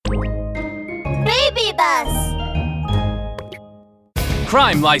Scooby Bus!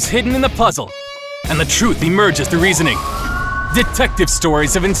 Crime lies hidden in the puzzle, and the truth emerges through reasoning. Detective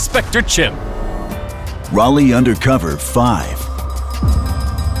Stories of Inspector Chimp. Rollie Undercover 5.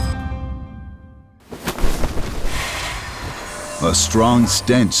 A strong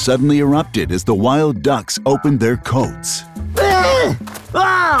stench suddenly erupted as the wild ducks opened their coats.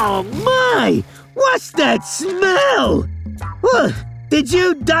 Oh, my! What's that smell? Did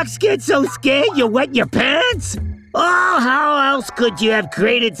you ducks get so scared you wet your pants? Oh, how else could you have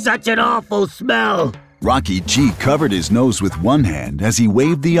created such an awful smell? Rocky G covered his nose with one hand as he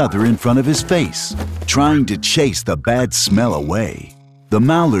waved the other in front of his face, trying to chase the bad smell away. The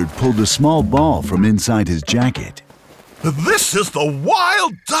mallard pulled a small ball from inside his jacket. This is the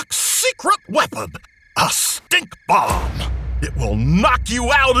wild duck's secret weapon, a stink bomb. It will knock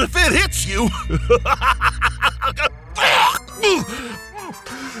you out if it hits you.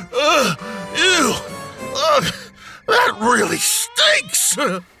 Ew! That really stinks!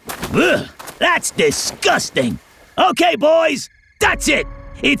 Ugh, that's disgusting. Okay, boys, that's it.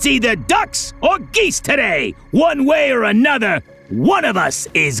 It's either ducks or geese today. One way or another, one of us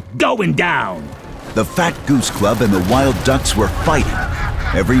is going down. The Fat Goose Club and the wild ducks were fighting.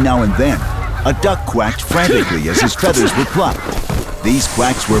 Every now and then, a duck quacked frantically as his feathers were plucked. These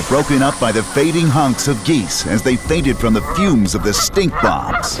quacks were broken up by the fading hunks of geese as they fainted from the fumes of the stink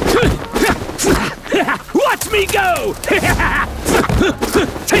bombs. Watch me go!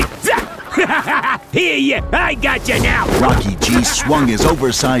 Take that! Here you, I got you now! Rocky G swung his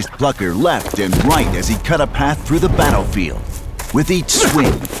oversized plucker left and right as he cut a path through the battlefield. With each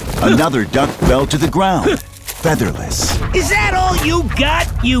swing, another duck fell to the ground, featherless. Is that all you got,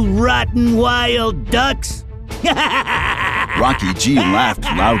 you rotten wild ducks? Rocky G laughed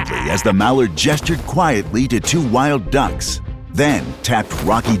loudly as the mallard gestured quietly to two wild ducks, then tapped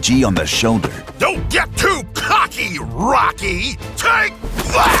Rocky G on the shoulder. Don't get too cocky, Rocky! Take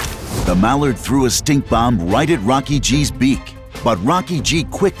that! The mallard threw a stink bomb right at Rocky G's beak, but Rocky G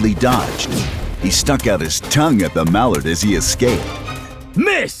quickly dodged. He stuck out his tongue at the mallard as he escaped.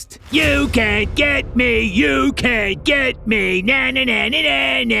 Missed! You can't get me! You can't get me! Na na na na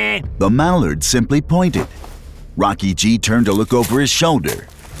na na! The mallard simply pointed. Rocky G turned to look over his shoulder.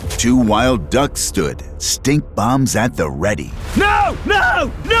 Two wild ducks stood, stink bombs at the ready. No!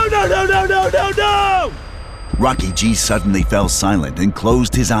 No! No, no, no, no, no, no, no! Rocky G suddenly fell silent and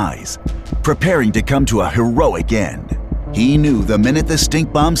closed his eyes, preparing to come to a heroic end. He knew the minute the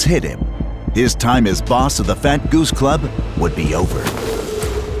stink bombs hit him, his time as boss of the Fat Goose Club would be over.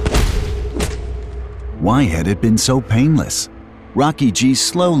 Why had it been so painless? Rocky G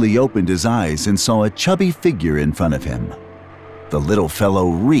slowly opened his eyes and saw a chubby figure in front of him. The little fellow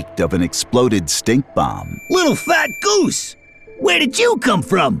reeked of an exploded stink bomb. Little fat goose! Where did you come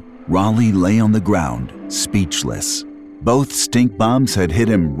from? Rollie lay on the ground, speechless. Both stink bombs had hit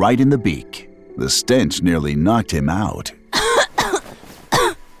him right in the beak. The stench nearly knocked him out.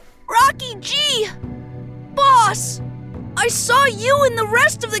 Rocky G! Boss! I saw you and the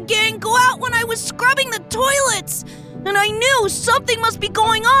rest of the gang go out when I was scrubbing the toilets, and I knew something must be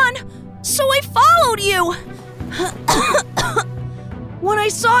going on, so I followed you. When I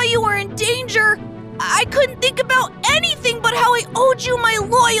saw you were in danger, I couldn't think about anything but how I owed you my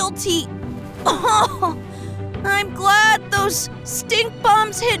loyalty. Oh, I'm glad those stink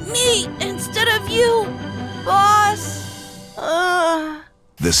bombs hit me instead of you, boss.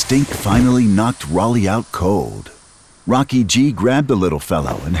 The stink finally knocked Rollie out cold. Rocky G grabbed the little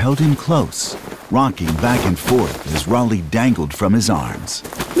fellow and held him close, rocking back and forth as Rollie dangled from his arms.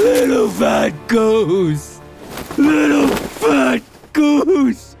 Little fat goose! Little fat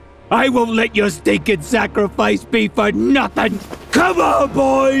goose! I won't let your stinking sacrifice be for nothing! Come on,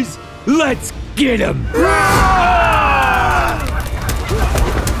 boys! Let's get him!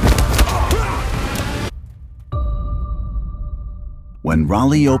 When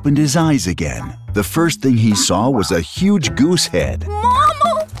Rollie opened his eyes again, the first thing he saw was a huge goose head.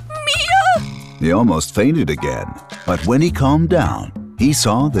 Mamma Mia! He almost fainted again, but when he calmed down, he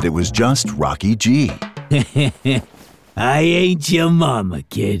saw that it was just Rocky G. I ain't your mama,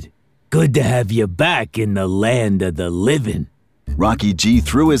 kid. Good to have you back in the land of the living. Rocky G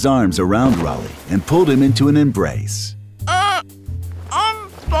threw his arms around Rollie and pulled him into an embrace.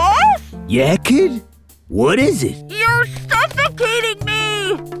 Boss? Yeah, kid? What is it? You're suffocating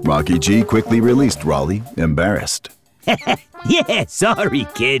me! Rocky G quickly released Rollie, embarrassed. Yeah, sorry,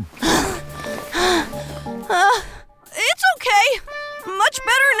 kid. It's okay. Much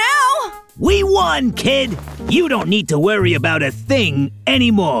better now. We won, kid! You don't need to worry about a thing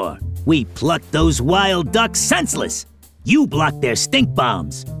anymore. We plucked those wild ducks senseless. You blocked their stink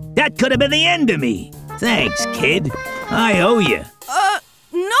bombs. That could have been the end of me. Thanks, kid. I owe you.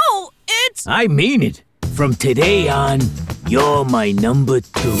 No, it's... I mean it. From today on, you're my number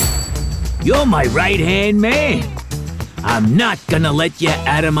 2. You're my right-hand man. I'm not gonna let you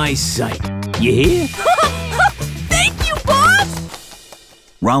out of my sight. You hear? Thank you,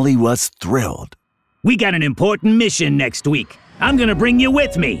 boss! Rollie was thrilled. We got an important mission next week. I'm gonna bring you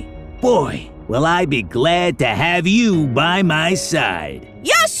with me. Boy, will I be glad to have you by my side.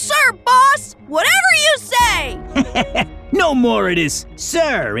 Yes, sir, boss! Whatever you say! No more of this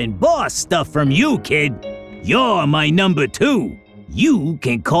sir and boss stuff from you, kid. You're my number 2. You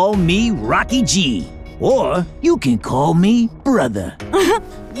can call me Rocky G. Or you can call me brother.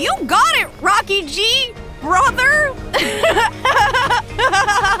 You got it, Rocky G! Brother!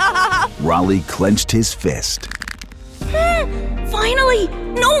 Rollie clenched his fist. Finally!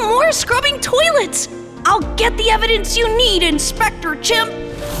 No more scrubbing toilets! I'll get the evidence you need, Inspector Chimp!